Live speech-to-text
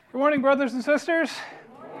morning, brothers and sisters.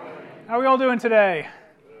 How are we all doing today?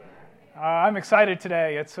 I'm excited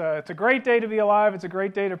today. It's a great day to be alive. It's a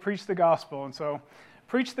great day to preach the gospel. And so,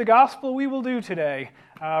 preach the gospel we will do today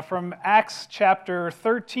from Acts chapter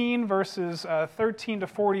 13, verses 13 to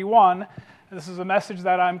 41. This is a message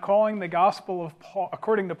that I'm calling the gospel of Paul,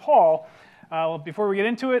 according to Paul. Before we get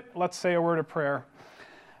into it, let's say a word of prayer.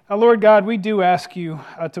 Lord God, we do ask you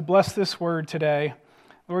to bless this word today.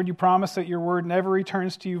 Lord, you promise that your word never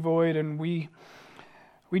returns to you void, and we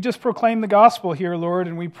just proclaim the gospel here, Lord,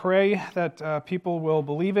 and we pray that people will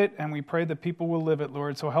believe it, and we pray that people will live it,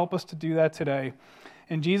 Lord. So help us to do that today.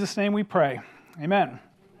 In Jesus' name we pray. Amen.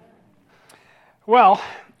 Well,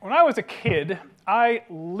 when I was a kid, I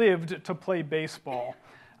lived to play baseball.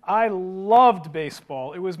 I loved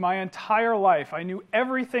baseball. It was my entire life. I knew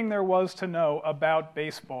everything there was to know about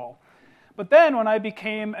baseball. But then when I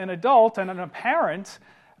became an adult and a parent,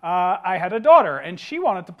 I had a daughter, and she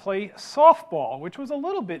wanted to play softball, which was a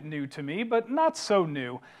little bit new to me, but not so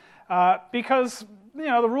new, because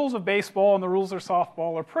the rules of baseball and the rules of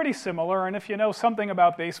softball are pretty similar, and if you know something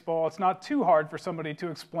about baseball, it's not too hard for somebody to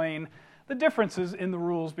explain the differences in the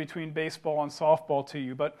rules between baseball and softball to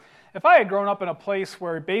you. But if I had grown up in a place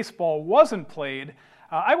where baseball wasn't played,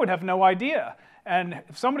 I would have no idea. And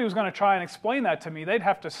if somebody was going to try and explain that to me, they'd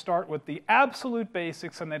have to start with the absolute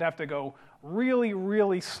basics, and they'd have to go really,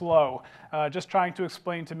 really slow, just trying to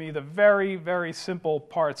explain to me the very, very simple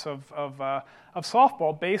parts of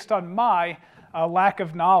softball based on my lack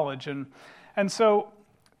of knowledge. And so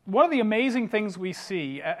one of the amazing things we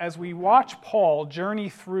see as we watch Paul journey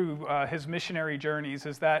through his missionary journeys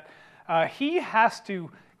is that he has to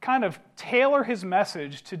kind of tailor his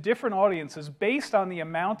message to different audiences based on the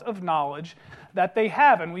amount of knowledge that they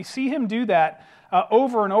have. And we see him do that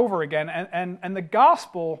over and over again. And the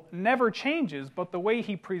gospel never changes, but the way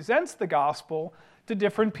he presents the gospel to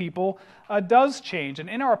different people does change. And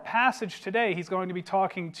in our passage today, he's going to be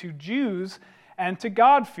talking to Jews and to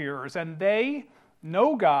God-fearers. And they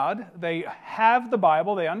know God, they have the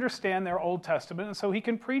Bible, they understand their Old Testament, and so he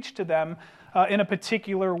can preach to them in a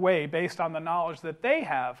particular way based on the knowledge that they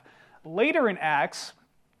have. Later in Acts,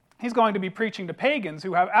 he's going to be preaching to pagans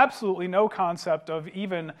who have absolutely no concept of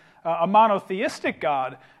even a monotheistic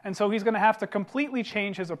God, and so he's going to have to completely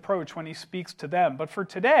change his approach when he speaks to them. But for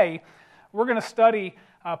today, we're going to study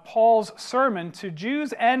Paul's sermon to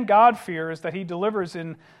Jews and God-fearers that he delivers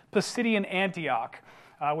in Pisidian Antioch,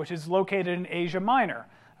 which is located in Asia Minor.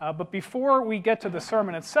 But before we get to the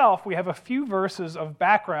sermon itself, we have a few verses of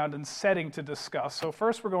background and setting to discuss. So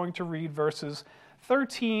first we're going to read verses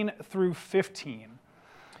 13 through 15.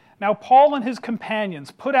 Now Paul and his companions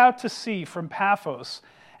put out to sea from Paphos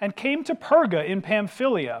and came to Perga in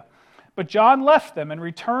Pamphylia. But John left them and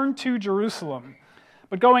returned to Jerusalem.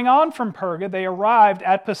 But going on from Perga, they arrived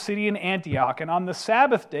at Pisidian Antioch, and on the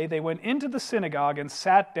Sabbath day they went into the synagogue and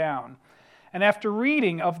sat down. And after the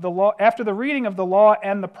reading of the law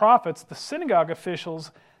and the prophets, the synagogue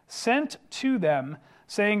officials sent to them,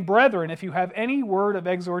 saying, "Brethren, if you have any word of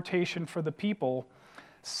exhortation for the people,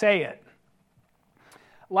 say it."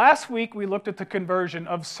 Last week we looked at the conversion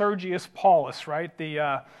of Sergius Paulus, right?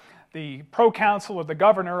 The proconsul or the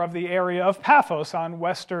governor of the area of Paphos on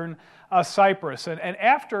western Cyprus. And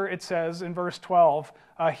after it says in verse 12,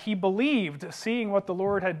 he believed, seeing what the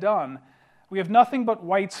Lord had done. We have nothing but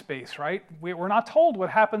white space, right? We're not told what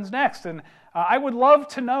happens next. And I would love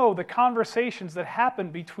to know the conversations that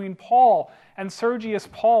happened between Paul and Sergius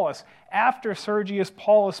Paulus after Sergius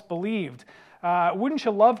Paulus believed. Wouldn't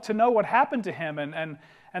you love to know what happened to him?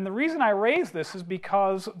 And the reason I raise this is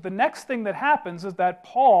because the next thing that happens is that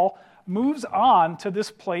Paul moves on to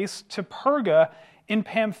this place, to Perga in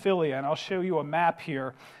Pamphylia. And I'll show you a map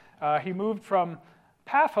here. He moved from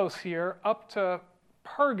Paphos here up to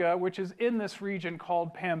Perga, which is in this region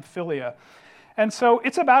called Pamphylia. And so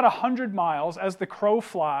it's about 100 miles as the crow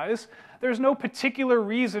flies. There's no particular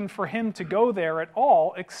reason for him to go there at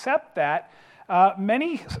all, except that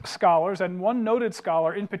many scholars, and one noted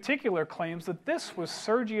scholar in particular, claims that this was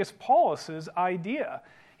Sergius Paulus's idea.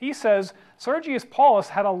 He says Sergius Paulus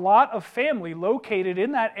had a lot of family located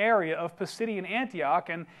in that area of Pisidian Antioch,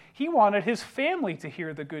 and he wanted his family to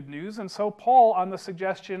hear the good news, and so Paul, on the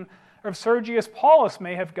suggestion of Sergius Paulus,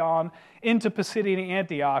 may have gone into Pisidian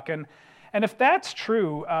Antioch. And if that's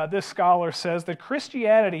true, this scholar says that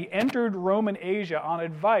Christianity entered Roman Asia on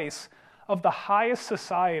advice of the highest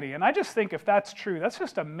society. And I just think if that's true, that's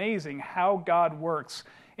just amazing how God works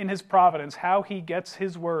in his providence, how he gets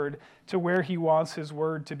his word to where he wants his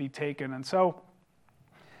word to be taken. And so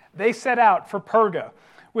they set out for Perga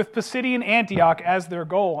with Pisidian Antioch as their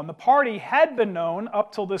goal. And the party had been known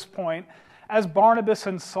up till this point as Barnabas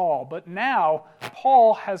and Saul. But now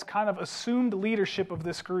Paul has kind of assumed leadership of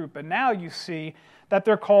this group, and now you see that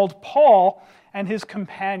they're called Paul and his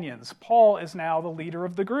companions. Paul is now the leader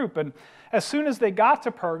of the group. And as soon as they got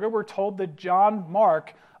to Perga, we're told that John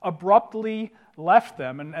Mark abruptly left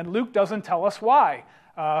them. And Luke doesn't tell us why.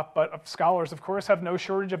 But scholars, of course, have no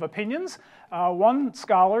shortage of opinions. One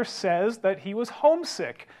scholar says that he was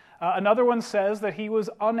homesick. Another one says that he was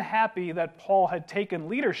unhappy that Paul had taken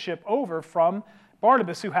leadership over from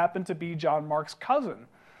Barnabas, who happened to be John Mark's cousin.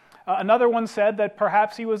 Another one said that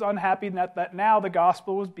perhaps he was unhappy that now the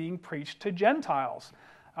gospel was being preached to Gentiles.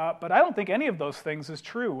 But I don't think any of those things is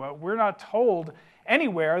true. We're not told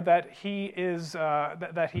anywhere that he is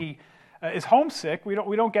homesick. We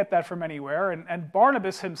don't get that from anywhere. And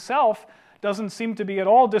Barnabas himself doesn't seem to be at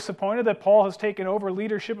all disappointed that Paul has taken over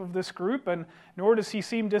leadership of this group, and nor does he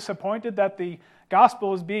seem disappointed that the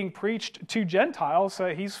gospel is being preached to Gentiles.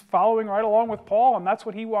 He's following right along with Paul, and that's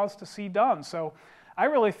what he wants to see done. So I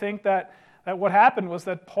really think that what happened was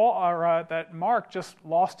that that Mark just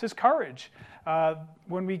lost his courage.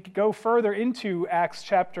 When we go further into Acts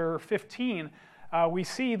chapter 15, we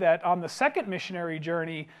see that on the second missionary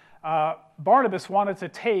journey, Barnabas wanted to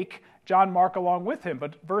take John Mark along with him,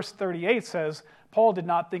 but verse 38 says, Paul did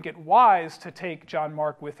not think it wise to take John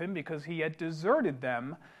Mark with him because he had deserted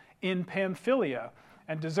them in Pamphylia.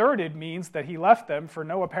 And deserted means that he left them for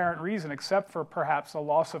no apparent reason except for perhaps a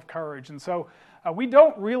loss of courage. And so we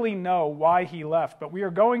don't really know why he left, but we are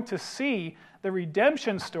going to see the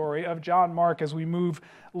redemption story of John Mark as we move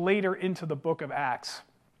later into the book of Acts.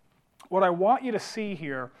 What I want you to see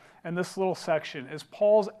here in this little section is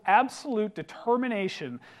Paul's absolute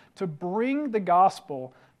determination to bring the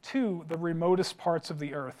gospel to the remotest parts of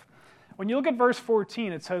the earth. When you look at verse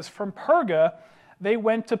 14, it says, from Perga, they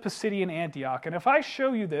went to Pisidian Antioch. And if I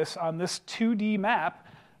show you this on this 2D map,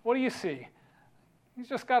 what do you see? He's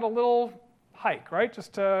just got a little hike, right?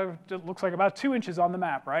 It looks like about 2 inches on the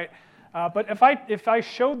map, right? But if I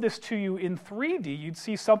showed this to you in 3D, you'd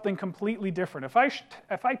see something completely different.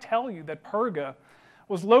 If I tell you that Perga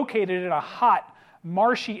was located in a hot,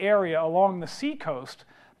 marshy area along the seacoast,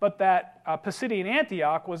 but that Pisidian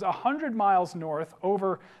Antioch was 100 miles north,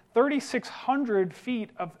 over 3,600 feet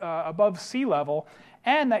above sea level,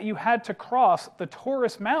 and that you had to cross the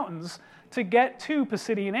Taurus Mountains to get to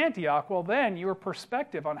Pisidian Antioch, well then your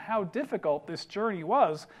perspective on how difficult this journey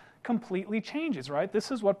was completely changes, right? This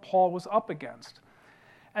is what Paul was up against.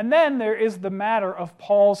 And then there is the matter of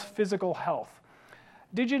Paul's physical health.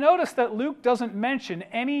 Did you notice that Luke doesn't mention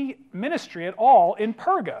any ministry at all in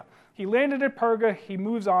Perga? He landed at Perga, he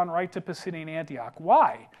moves on right to Pisidian Antioch.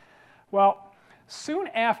 Why? Well, soon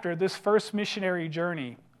after this first missionary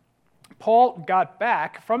journey, Paul got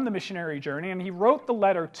back from the missionary journey and he wrote the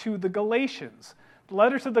letter to the Galatians. The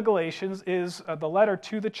letter to the Galatians is the letter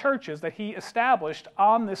to the churches that he established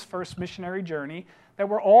on this first missionary journey that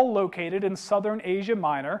were all located in southern Asia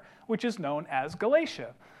Minor, which is known as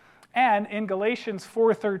Galatia. And in Galatians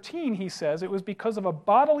 4:13, he says, it was because of a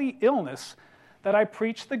bodily illness that I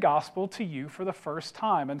preached the gospel to you for the first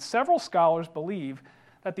time. And several scholars believe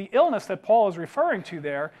that the illness that Paul is referring to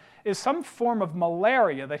there is some form of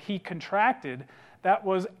malaria that he contracted that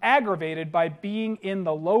was aggravated by being in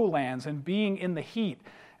the lowlands and being in the heat.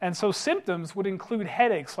 And so symptoms would include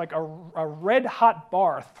headaches, like a red-hot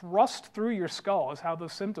bar thrust through your skull is how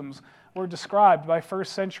those symptoms were described by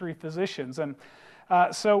first century physicians. And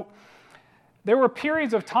so there were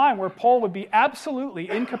periods of time where Paul would be absolutely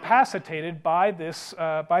incapacitated by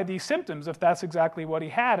these symptoms, if that's exactly what he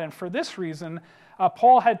had. And for this reason,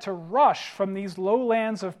 Paul had to rush from these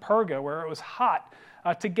lowlands of Perga, where it was hot,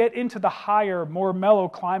 to get into the higher, more mellow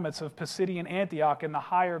climates of Pisidian Antioch and the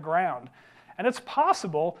higher ground. And it's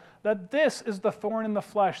possible that this is the thorn in the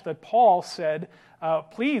flesh that Paul said,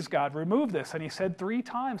 please, God, remove this. And he said 3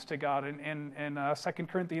 times to God in 2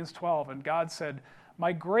 Corinthians 12. And God said,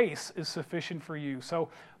 my grace is sufficient for you. So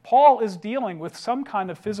Paul is dealing with some kind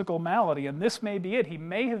of physical malady, and this may be it. He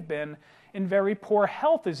may have been in very poor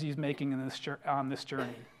health as he's making on this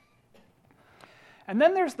journey. And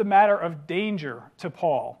then there's the matter of danger to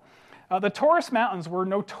Paul. The Taurus Mountains were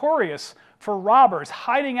notorious for robbers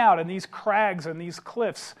hiding out in these crags and these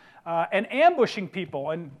cliffs and ambushing people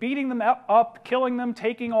and beating them up, killing them,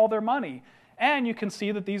 taking all their money. And you can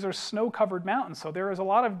see that these are snow-covered mountains, so there is a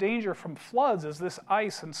lot of danger from floods as this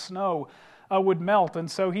ice and snow would melt. And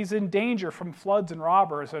so he's in danger from floods and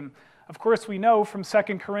robbers. And of course, we know from 2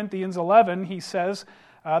 Corinthians 11, he says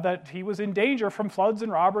that he was in danger from floods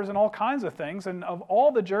and robbers and all kinds of things. And of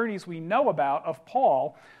all the journeys we know about of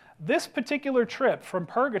Paul, this particular trip from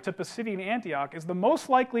Perga to Pisidian Antioch is the most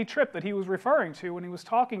likely trip that he was referring to when he was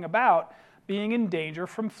talking about being in danger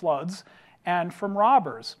from floods and from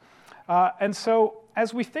robbers. And so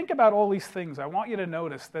as we think about all these things, I want you to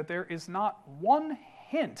notice that there is not one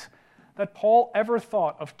hint that Paul ever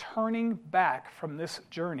thought of turning back from this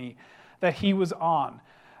journey that he was on.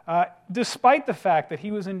 Despite the fact that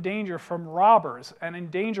he was in danger from robbers and in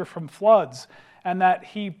danger from floods, and that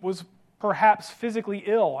he was perhaps physically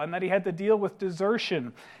ill, and that he had to deal with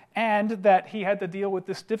desertion, and that he had to deal with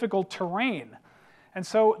this difficult terrain. And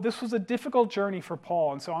so this was a difficult journey for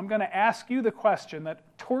Paul. And so I'm going to ask you the question that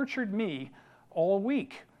tortured me all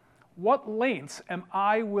week. What lengths am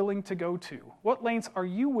I willing to go to? What lengths are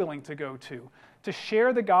you willing to go to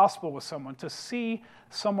share the gospel with someone, to see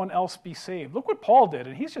someone else be saved? Look what Paul did,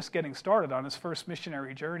 and he's just getting started on his first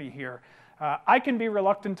missionary journey here. I can be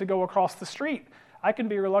reluctant to go across the street. I can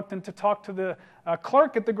be reluctant to talk to the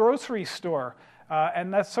clerk at the grocery store.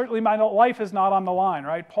 And that's certainly my life is not on the line,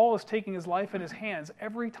 right? Paul is taking his life in his hands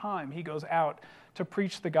every time he goes out to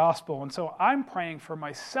preach the gospel. And so I'm praying for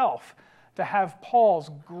myself to have Paul's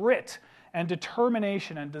grit and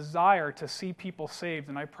determination and desire to see people saved.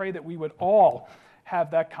 And I pray that we would all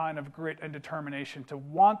have that kind of grit and determination to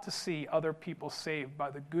want to see other people saved by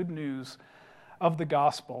the good news of the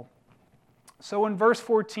gospel. So in verse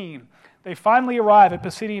 14, they finally arrive at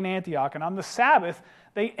Pisidian Antioch, and on the Sabbath,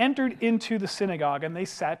 they entered into the synagogue and they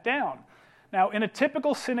sat down. Now, in a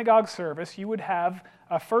typical synagogue service, you would have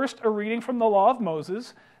first a reading from the law of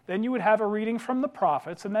Moses, then you would have a reading from the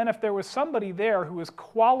prophets, and then if there was somebody there who was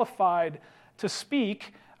qualified to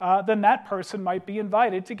speak, then that person might be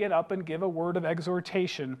invited to get up and give a word of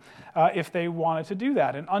exhortation if they wanted to do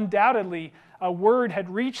that. And undoubtedly, a word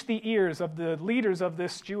had reached the ears of the leaders of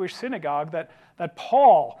this Jewish synagogue that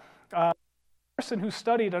Paul, a person who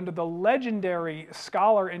studied under the legendary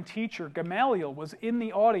scholar and teacher Gamaliel, was in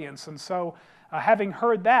the audience. And so having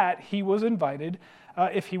heard that, he was invited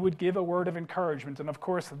if he would give a word of encouragement. And of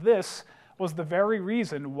course, this was the very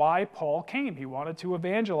reason why Paul came. He wanted to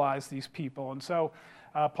evangelize these people. And so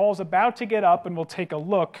Paul's about to get up, and we'll take a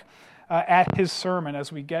look at his sermon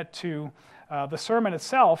as we get to the sermon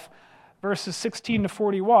itself, verses 16 to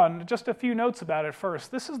 41. Just a few notes about it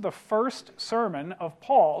first. This is the first sermon of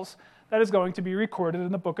Paul's that is going to be recorded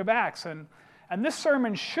in the book of Acts. And this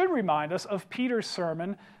sermon should remind us of Peter's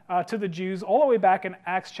sermon to the Jews all the way back in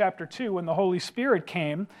Acts chapter 2 when the Holy Spirit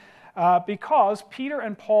came, because Peter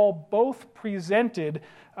and Paul both presented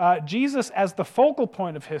Jesus as the focal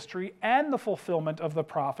point of history and the fulfillment of the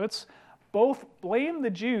prophets. Both blame the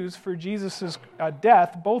Jews for Jesus'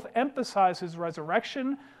 death, both emphasize his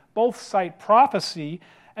resurrection, both cite prophecy,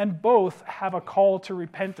 and both have a call to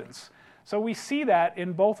repentance. So we see that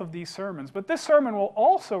in both of these sermons. But this sermon will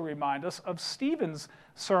also remind us of Stephen's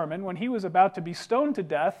sermon when he was about to be stoned to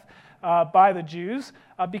death by the Jews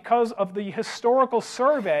because of the historical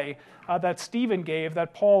survey that Stephen gave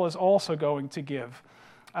that Paul is also going to give.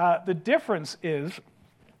 The difference is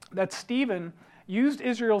that Stephen used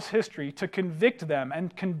Israel's history to convict them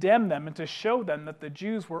and condemn them and to show them that the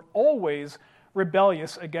Jews were always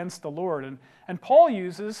rebellious against the Lord. And Paul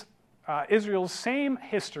uses Israel's same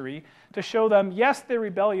history to show them, yes, they're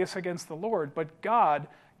rebellious against the Lord, but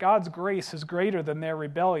God's grace is greater than their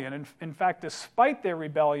rebellion. And in fact, despite their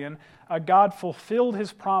rebellion, God fulfilled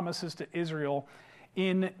his promises to Israel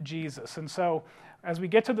in Jesus. And so as we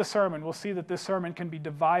get to the sermon, we'll see that this sermon can be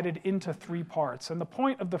divided into three parts. And the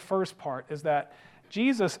point of the first part is that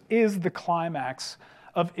Jesus is the climax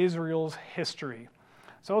of Israel's history.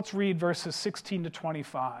 So let's read verses 16 to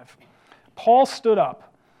 25. Paul stood up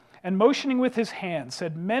and motioning with his hand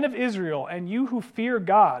said, "Men of Israel, and you who fear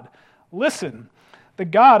God, listen. The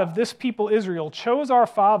God of this people Israel chose our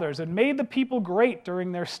fathers and made the people great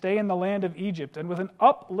during their stay in the land of Egypt, and with an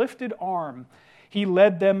uplifted arm he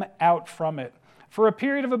led them out from it. For a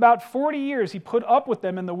period of about 40 years he put up with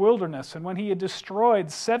them in the wilderness, and when he had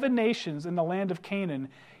destroyed 7 nations in the land of Canaan,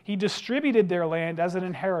 he distributed their land as an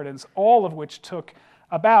inheritance, all of which took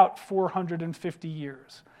about 450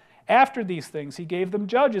 years. After these things, he gave them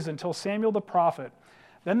judges until Samuel the prophet.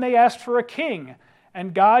 Then they asked for a king,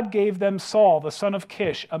 and God gave them Saul, the son of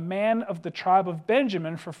Kish, a man of the tribe of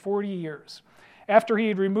Benjamin, for 40 years. After he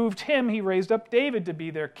had removed him, he raised up David to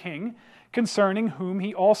be their king, concerning whom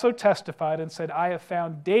he also testified and said, I have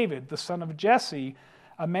found David, the son of Jesse,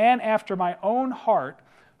 a man after my own heart,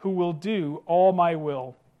 who will do all my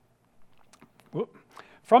will.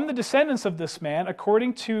 From the descendants of this man,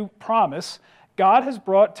 according to promise, God has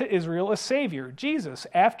brought to Israel a Savior, Jesus,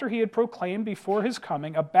 after he had proclaimed before his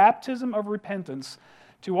coming a baptism of repentance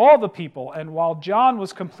to all the people. And while John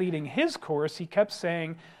was completing his course, he kept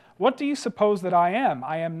saying, What do you suppose that I am?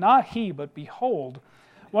 I am not he, but behold,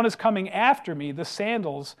 one is coming after me, the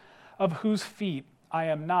sandals of whose feet I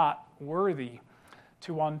am not worthy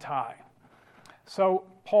to untie." So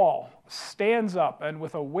Paul stands up, and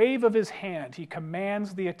with a wave of his hand, he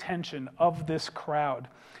commands the attention of this crowd.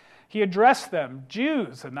 He addressed them,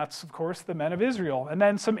 Jews, and that's, of course, the men of Israel, and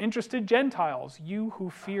then some interested Gentiles, you who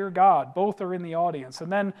fear God. Both are in the audience.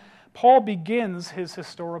 And then Paul begins his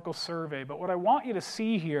historical survey. But what I want you to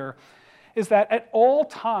see here is that at all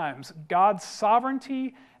times, God's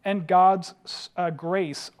sovereignty and God's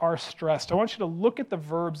grace are stressed. I want you to look at the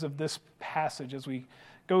verbs of this passage as we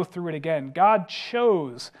go through it again. God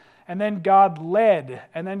chose, and then God led,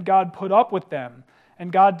 and then God put up with them,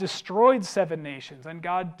 and God destroyed 7 nations, and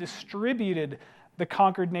God distributed the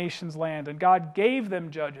conquered nations' land, and God gave them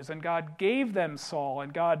judges, and God gave them Saul,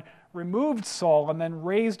 and God removed Saul, and then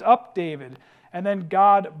raised up David, and then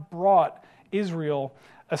God brought Israel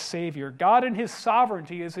a Savior. God in his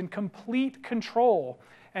sovereignty is in complete control,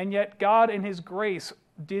 and yet God in his grace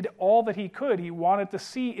did all that he could. He wanted to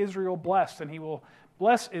see Israel blessed, and he will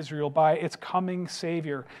bless Israel by its coming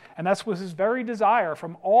Savior. And that was his very desire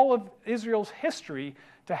from all of Israel's history,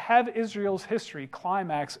 to have Israel's history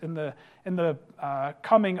climax in the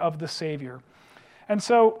coming of the Savior. And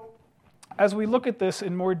so, as we look at this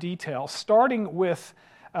in more detail, starting with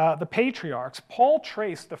the patriarchs, Paul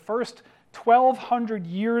traced the first 1,200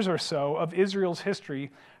 years or so of Israel's history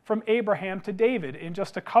from Abraham to David in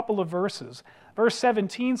just a couple of verses. Verse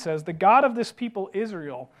 17 says, "The God of this people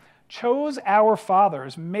Israel chose our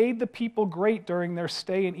fathers, made the people great during their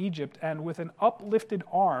stay in Egypt, and with an uplifted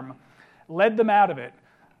arm led them out of it."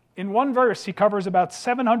 In one verse, he covers about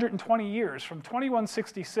 720 years, from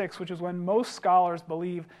 2166, which is when most scholars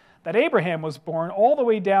believe that Abraham was born, all the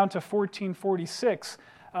way down to 1446,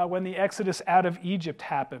 when the exodus out of Egypt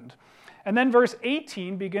happened. And then verse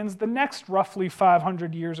 18 begins the next roughly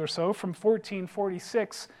 500 years or so, from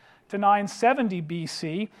 1446 to 970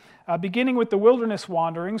 BC, beginning with the wilderness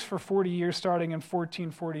wanderings for 40 years starting in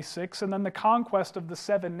 1446, and then the conquest of the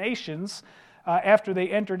 7 nations after they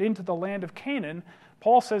entered into the land of Canaan.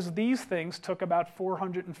 Paul says these things took about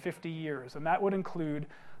 450 years, and that would include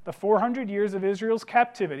the 400 years of Israel's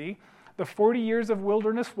captivity, the 40 years of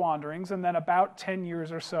wilderness wanderings, and then about 10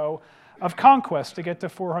 years or so of conquest to get to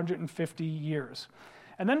 450 years.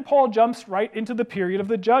 And then Paul jumps right into the period of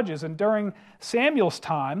the judges, and during Samuel's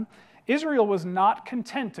time, Israel was not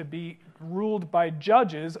content to be ruled by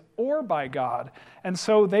judges or by God, and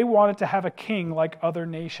so they wanted to have a king like other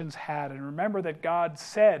nations had. And remember that God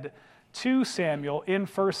said to Samuel in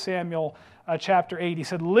 1 Samuel chapter 8, he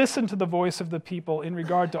said, "Listen to the voice of the people in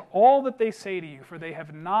regard to all that they say to you, for they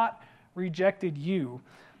have not rejected you,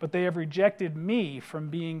 but they have rejected me from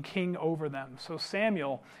being king over them." So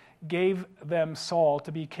Samuel gave them Saul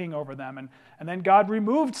to be king over them. And then God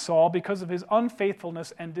removed Saul because of his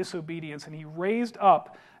unfaithfulness and disobedience, and he raised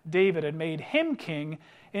up David and made him king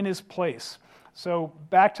in his place. So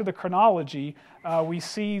back to the chronology, we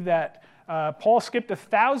see that Paul skipped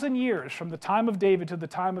 1,000 years from the time of David to the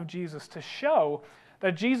time of Jesus to show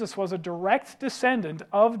that Jesus was a direct descendant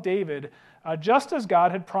of David, just as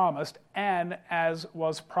God had promised and as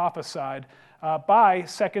was prophesied by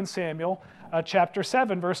 2 Samuel chapter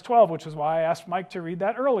 7, verse 12, which is why I asked Mike to read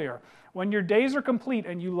that earlier. "When your days are complete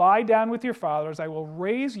and you lie down with your fathers, I will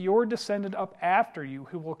raise your descendant up after you,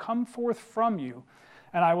 who will come forth from you,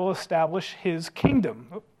 and I will establish his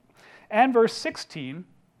kingdom." And verse 16,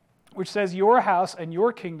 which says, "Your house and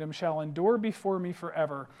your kingdom shall endure before me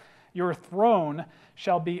forever. Your throne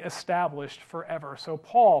shall be established forever." So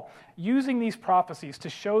Paul, using these prophecies to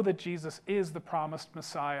show that Jesus is the promised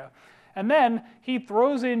Messiah. And then he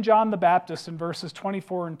throws in John the Baptist in verses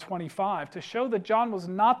 24 and 25 to show that John was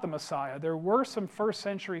not the Messiah. There were some first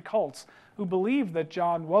century cults who believed that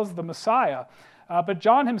John was the Messiah. But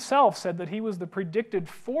John himself said that he was the predicted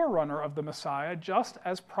forerunner of the Messiah, just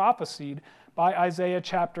as prophesied by Isaiah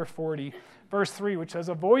chapter 40, verse 3, which says,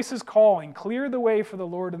 "A voice is calling, clear the way for the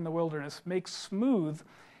Lord in the wilderness, make smooth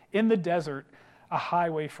in the desert a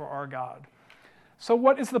highway for our God." So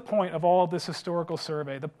what is the point of all of this historical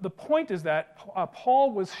survey? The point is that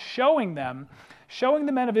Paul was showing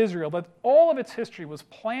the men of Israel, that all of its history was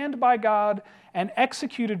planned by God and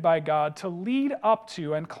executed by God to lead up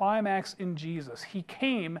to and climax in Jesus. He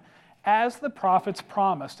came as the prophets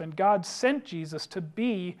promised, and God sent Jesus to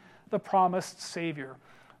be the promised Savior.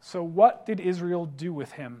 So what did Israel do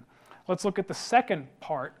with him? Let's look at the second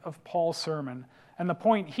part of Paul's sermon. And the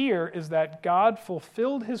point here is that God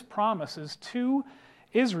fulfilled his promises to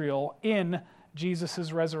Israel in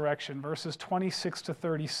Jesus' resurrection, verses 26 to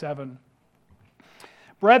 37.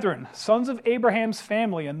 "Brethren, sons of Abraham's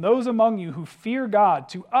family, and those among you who fear God,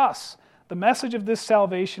 to us the message of this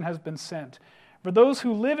salvation has been sent. For those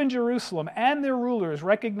who live in Jerusalem and their rulers,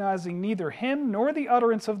 recognizing neither him nor the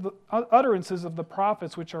utterances of the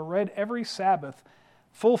prophets which are read every Sabbath,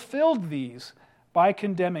 fulfilled these by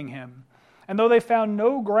condemning him. And though they found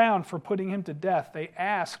no ground for putting him to death, they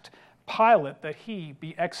asked Pilate that he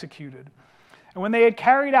be executed. And when they had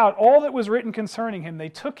carried out all that was written concerning him, they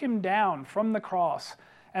took him down from the cross,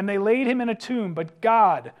 and they laid him in a tomb. But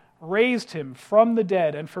God raised him from the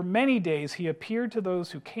dead, and for many days he appeared to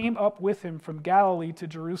those who came up with him from Galilee to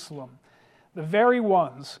Jerusalem, the very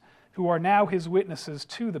ones who are now his witnesses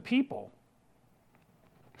to the people.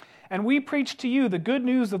 And we preach to you the good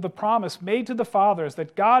news of the promise made to the fathers,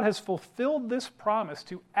 that God has fulfilled this promise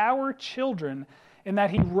to our children, in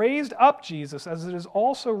that he raised up Jesus, as it is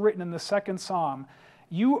also written in the second Psalm,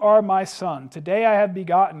 "You are my son, today I have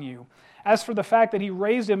begotten you." As for the fact that he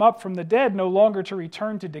raised him up from the dead, no longer to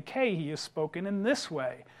return to decay, he has spoken in this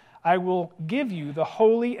way, "I will give you the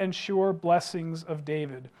holy and sure blessings of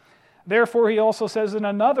David." Therefore he also says in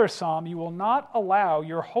another psalm, "You will not allow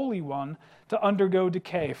your Holy One to undergo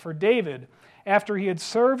decay." For David, after he had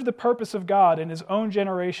served the purpose of God in his own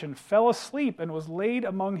generation, fell asleep and was laid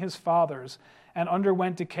among his fathers and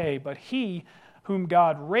underwent decay. But he whom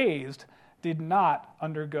God raised did not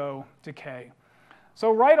undergo decay. So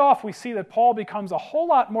right off, we see that Paul becomes a whole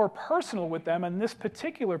lot more personal with them in this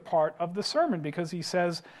particular part of the sermon, because he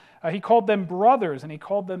says, he called them brothers, and he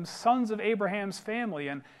called them sons of Abraham's family,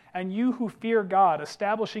 and you who fear God,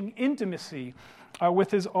 establishing intimacy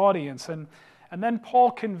with his audience. And then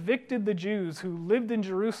Paul convicted the Jews who lived in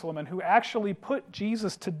Jerusalem and who actually put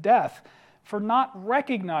Jesus to death for not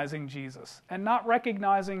recognizing Jesus, and not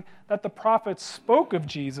recognizing that the prophets spoke of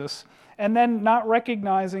Jesus, and then not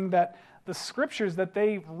recognizing that the scriptures that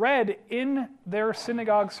they read in their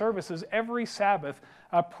synagogue services every Sabbath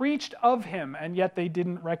preached of him, and yet they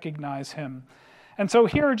didn't recognize him. And so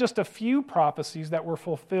here are just a few prophecies that were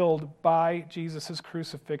fulfilled by Jesus'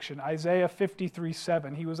 crucifixion. Isaiah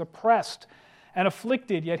 53:7, he was oppressed and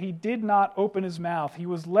afflicted, yet he did not open his mouth. He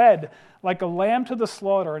was led like a lamb to the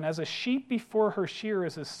slaughter, and as a sheep before her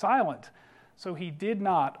shearers is silent, so he did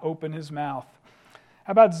not open his mouth.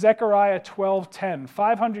 How about Zechariah 12:10,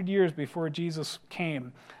 500 years before Jesus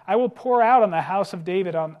came? "I will pour out on the house of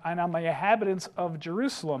David and on the inhabitants of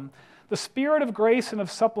Jerusalem the spirit of grace and of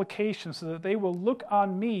supplication, so that they will look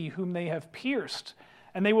on me whom they have pierced,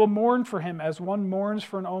 and they will mourn for him as one mourns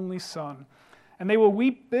for an only son. And they will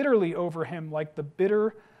weep bitterly over him like the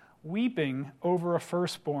bitter weeping over a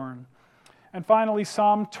firstborn." And finally,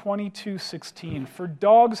 Psalm 22:16, "For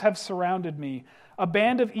dogs have surrounded me. A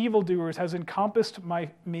band of evildoers has encompassed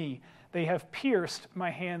me. They have pierced my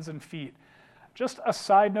hands and feet." Just a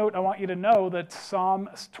side note, I want you to know that Psalm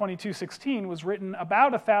 22:16 was written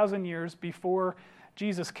about 1,000 years before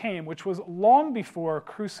Jesus came, which was long before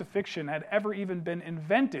crucifixion had ever even been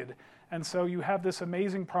invented. And so you have this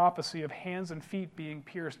amazing prophecy of hands and feet being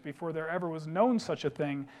pierced before there ever was known such a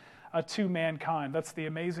thing to mankind. That's the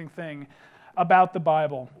amazing thing about the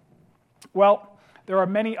Bible. Well, there are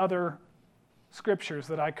many other scriptures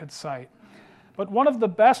that I could cite, but one of the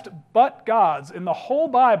best "but gods" in the whole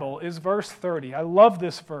Bible is verse 30. I love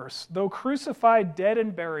this verse. "Though crucified, dead,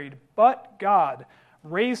 and buried, but God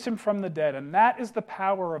raised him from the dead." And that is the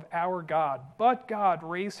power of our God. But God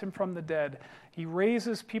raised him from the dead. He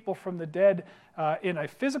raises people from the dead in a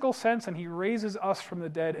physical sense, and he raises us from the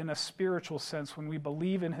dead in a spiritual sense when we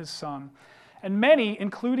believe in his Son. And many,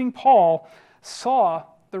 including Paul, saw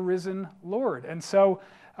the risen Lord. And so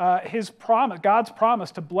God's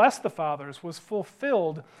promise to bless the fathers was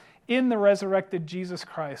fulfilled in the resurrected Jesus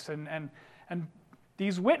Christ. And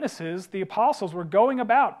these witnesses, the apostles, were going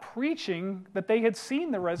about preaching that they had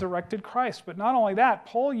seen the resurrected Christ. But not only that,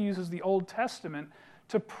 Paul uses the Old Testament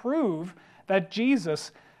to prove that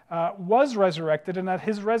Jesus was resurrected, and that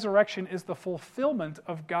his resurrection is the fulfillment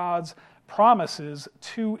of God's promises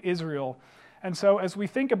to Israel. And so as we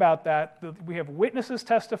think about that, we have witnesses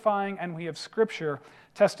testifying and we have Scripture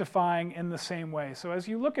testifying in the same way. So as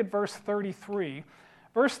you look at verse 33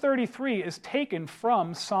 is taken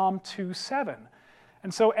from Psalm 2:7.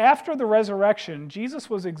 And so after the resurrection,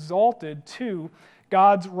 Jesus was exalted to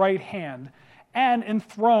God's right hand and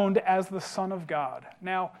enthroned as the Son of God.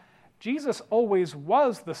 Now, Jesus always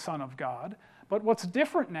was the Son of God, but what's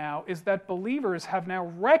different now is that believers have now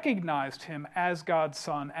recognized him as God's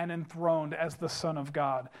Son and enthroned as the Son of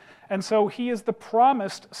God. And so he is the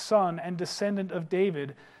promised son and descendant of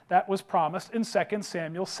David that was promised in 2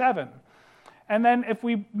 Samuel 7. And then if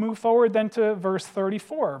we move forward then to verse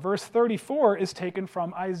 34. Verse 34 is taken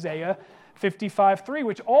from Isaiah 55:3,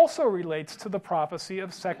 which also relates to the prophecy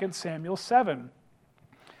of 2 Samuel 7.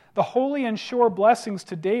 The holy and sure blessings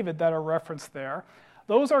to David that are referenced there,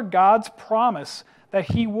 those are God's promise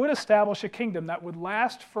that he would establish a kingdom that would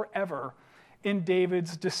last forever in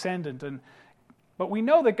David's descendant. But we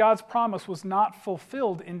know that God's promise was not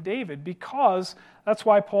fulfilled in David, because that's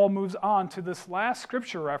why Paul moves on to this last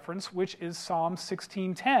scripture reference, which is Psalm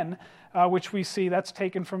 16:10, which we see that's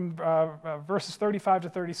taken from verses 35 to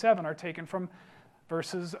 37 are taken from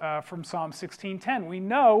verses from Psalm 16:10. We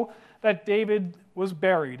know that David was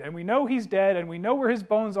buried, and we know he's dead, and we know where his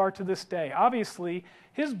bones are to this day. Obviously,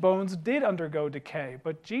 his bones did undergo decay,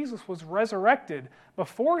 but Jesus was resurrected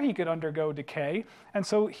before he could undergo decay, and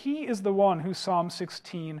so he is the one who Psalm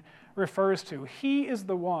 16 refers to. He is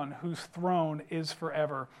the one whose throne is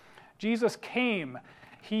forever. Jesus came,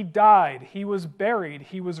 he died, he was buried,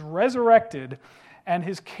 he was resurrected, and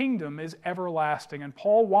his kingdom is everlasting. And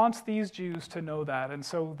Paul wants these Jews to know that, and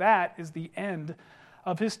so that is the end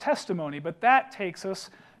of his testimony. But that takes us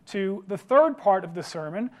to the third part of the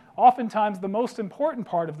sermon, oftentimes the most important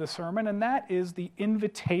part of the sermon, and that is the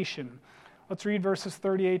invitation. Let's read verses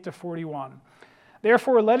 38 to 41.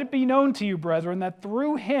 Therefore, let it be known to you, brethren, that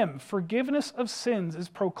through him forgiveness of sins is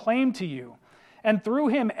proclaimed to you, and through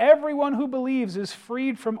him everyone who believes is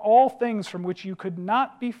freed from all things from which you could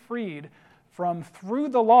not be freed from through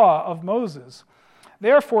the law of Moses.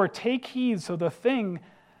 Therefore, take heed so the thing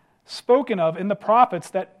spoken in the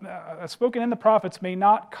prophets may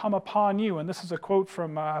not come upon you. And this is a quote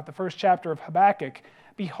from the first chapter of Habakkuk.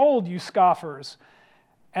 Behold, you scoffers,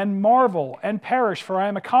 and marvel and perish, for I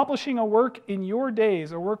am accomplishing a work in your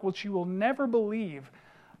days, a work which you will never believe,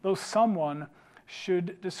 though someone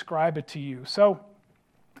should describe it to you. So,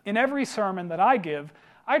 in every sermon that I give,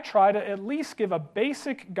 I try to at least give a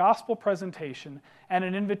basic gospel presentation and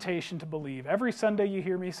an invitation to believe. Every Sunday you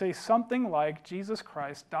hear me say something like, Jesus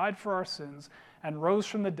Christ died for our sins and rose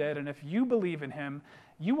from the dead, and if you believe in him,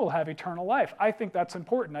 you will have eternal life. I think that's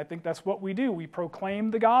important. I think that's what we do. We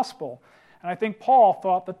proclaim the gospel. And I think Paul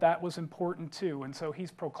thought that that was important too. And so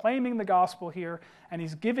he's proclaiming the gospel here, and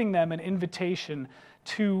he's giving them an invitation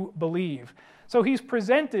to believe. So he's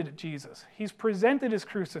presented Jesus. He's presented his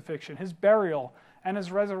crucifixion, his burial, and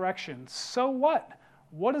his resurrection. So what?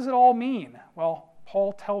 What does it all mean? Well,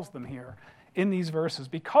 Paul tells them here in these verses.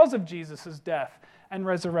 Because of Jesus' death and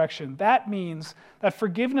resurrection, that means that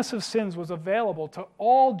forgiveness of sins was available to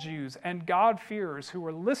all Jews and God-fearers who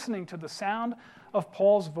were listening to the sound of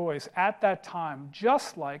Paul's voice at that time,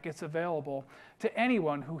 just like it's available to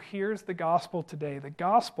anyone who hears the gospel today. The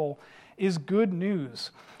gospel is good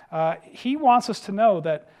news. He wants us to know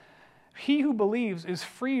that he who believes is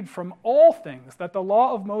freed from all things that the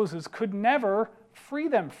law of Moses could never free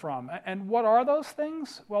them from. And what are those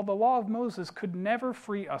things? Well, the law of Moses could never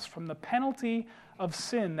free us from the penalty of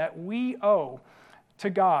sin that we owe to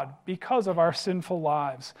God because of our sinful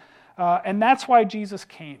lives. And that's why Jesus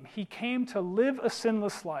came. He came to live a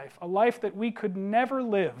sinless life, a life that we could never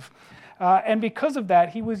live. And because of that,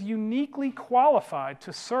 he was uniquely qualified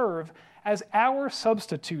to serve as our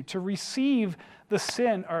substitute, to receive the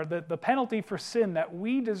sin or the penalty for sin that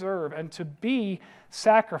we deserve, and to be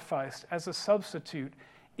sacrificed as a substitute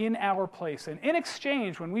in our place. And in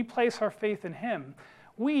exchange, when we place our faith in him,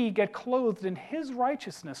 we get clothed in his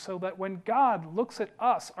righteousness, so that when God looks at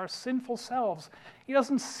us, our sinful selves, he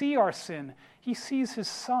doesn't see our sin. He sees his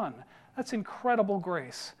Son. That's incredible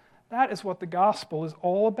grace. That is what the gospel is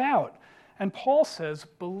all about. And Paul says,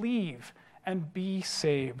 believe and be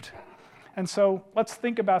saved. And so let's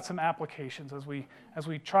think about some applications as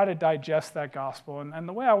we try to digest that gospel. And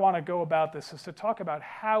the way I want to go about this is to talk about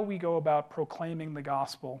how we go about proclaiming the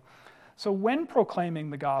gospel. So when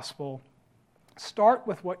proclaiming the gospel, start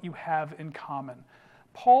with what you have in common.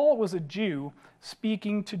 Paul was a Jew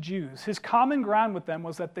speaking to Jews. His common ground with them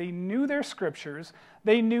was that they knew their scriptures,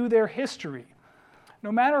 they knew their history.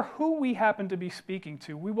 No matter who we happen to be speaking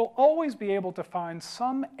to, we will always be able to find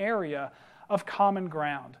some area of common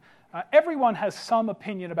ground. Everyone has some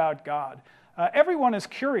opinion about God. Everyone is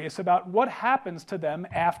curious about what happens to them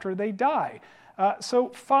after they die. So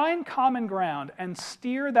find common ground and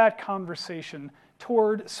steer that conversation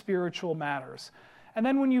toward spiritual matters. And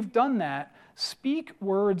then when you've done that, speak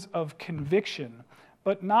words of conviction,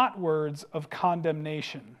 but not words of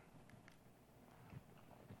condemnation.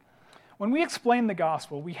 When we explain the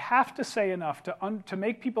gospel, we have to say enough to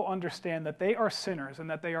make people understand that they are sinners and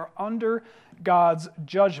that they are under God's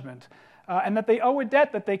judgment, and that they owe a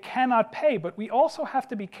debt that they cannot pay. But we also have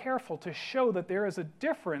to be careful to show that there is a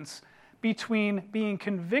difference between being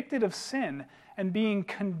convicted of sin and being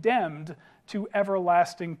condemned to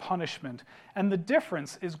everlasting punishment. And the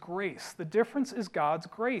difference is grace. The difference is God's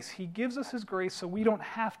grace. He gives us his grace so we don't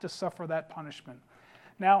have to suffer that punishment.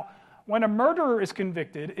 Now, when a murderer is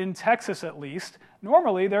convicted, in Texas at least,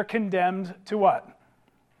 normally they're condemned to what?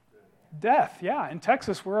 Death. Yeah, in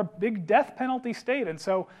Texas, we're a big death penalty state. And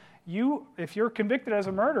so if you're convicted as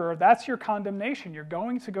a murderer, that's your condemnation. You're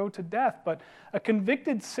going to go to death. But a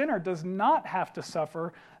convicted sinner does not have to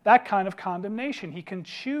suffer that kind of condemnation. He can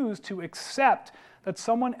choose to accept that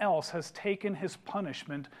someone else has taken his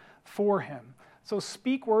punishment for him. So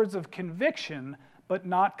speak words of conviction, but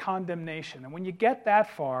not condemnation. And when you get that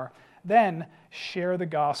far, then share the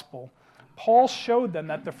gospel. Paul showed them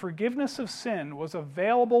that the forgiveness of sin was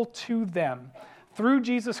available to them through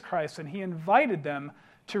Jesus Christ, and he invited them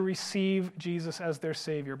to receive Jesus as their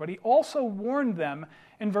Savior. But he also warned them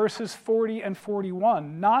in verses 40 and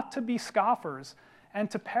 41 not to be scoffers and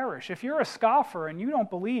to perish. If you're a scoffer and you don't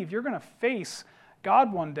believe, you're going to face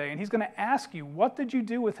God one day, and he's going to ask you, what did you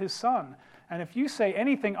do with his son? And if you say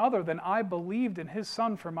anything other than I believed in his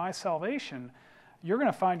son for my salvation, you're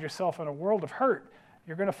going to find yourself in a world of hurt.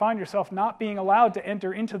 You're going to find yourself not being allowed to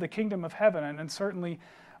enter into the kingdom of heaven, and certainly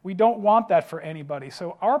we don't want that for anybody.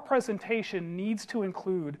 So our presentation needs to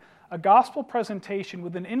include a gospel presentation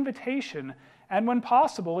with an invitation, and when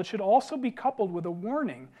possible, it should also be coupled with a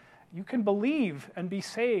warning. You can believe and be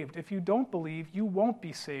saved. If you don't believe, you won't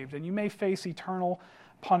be saved, and you may face eternal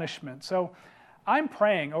punishment. So I'm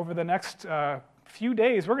praying over the next few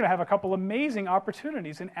days, we're going to have a couple amazing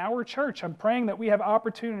opportunities in our church. I'm praying that we have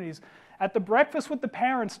opportunities at the breakfast with the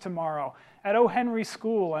parents tomorrow at O. Henry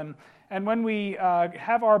School, and when we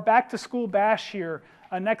have our back-to-school bash here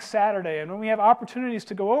next Saturday, and when we have opportunities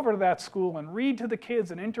to go over to that school and read to the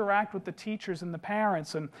kids and interact with the teachers and the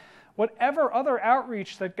parents, and whatever other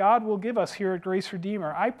outreach that God will give us here at Grace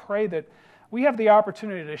Redeemer, I pray that we have the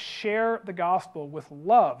opportunity to share the gospel with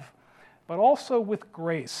love, but also with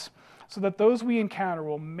grace, so that those we encounter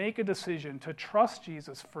will make a decision to trust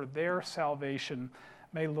Jesus for their salvation.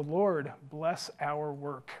 May the Lord bless our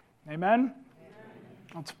work. Amen? Amen.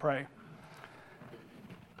 Let's pray.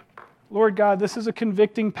 Lord God, this is a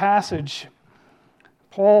convicting passage.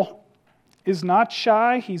 Paul is not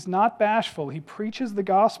shy. He's not bashful. He preaches the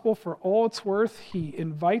gospel for all it's worth. He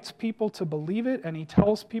invites people to believe it, and he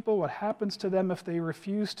tells people what happens to them if they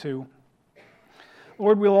refuse to.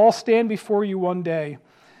 Lord, we'll all stand before you one day.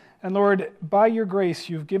 And Lord, by your grace,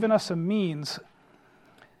 you've given us a means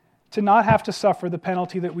to not have to suffer the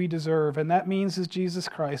penalty that we deserve, and that means is Jesus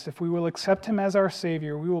Christ. If we will accept him as our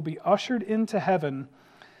Savior, we will be ushered into heaven,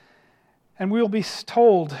 and we will be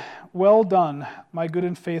told, well done, my good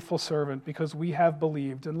and faithful servant, because we have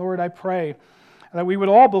believed. And Lord, I pray that we would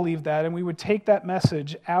all believe that, and we would take that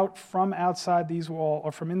message out from outside these walls,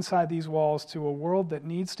 or from inside these walls, to a world that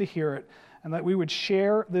needs to hear it, and that we would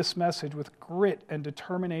share this message with grit and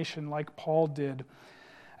determination like Paul did.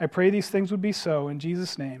 I pray these things would be so. In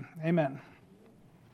Jesus' name, amen.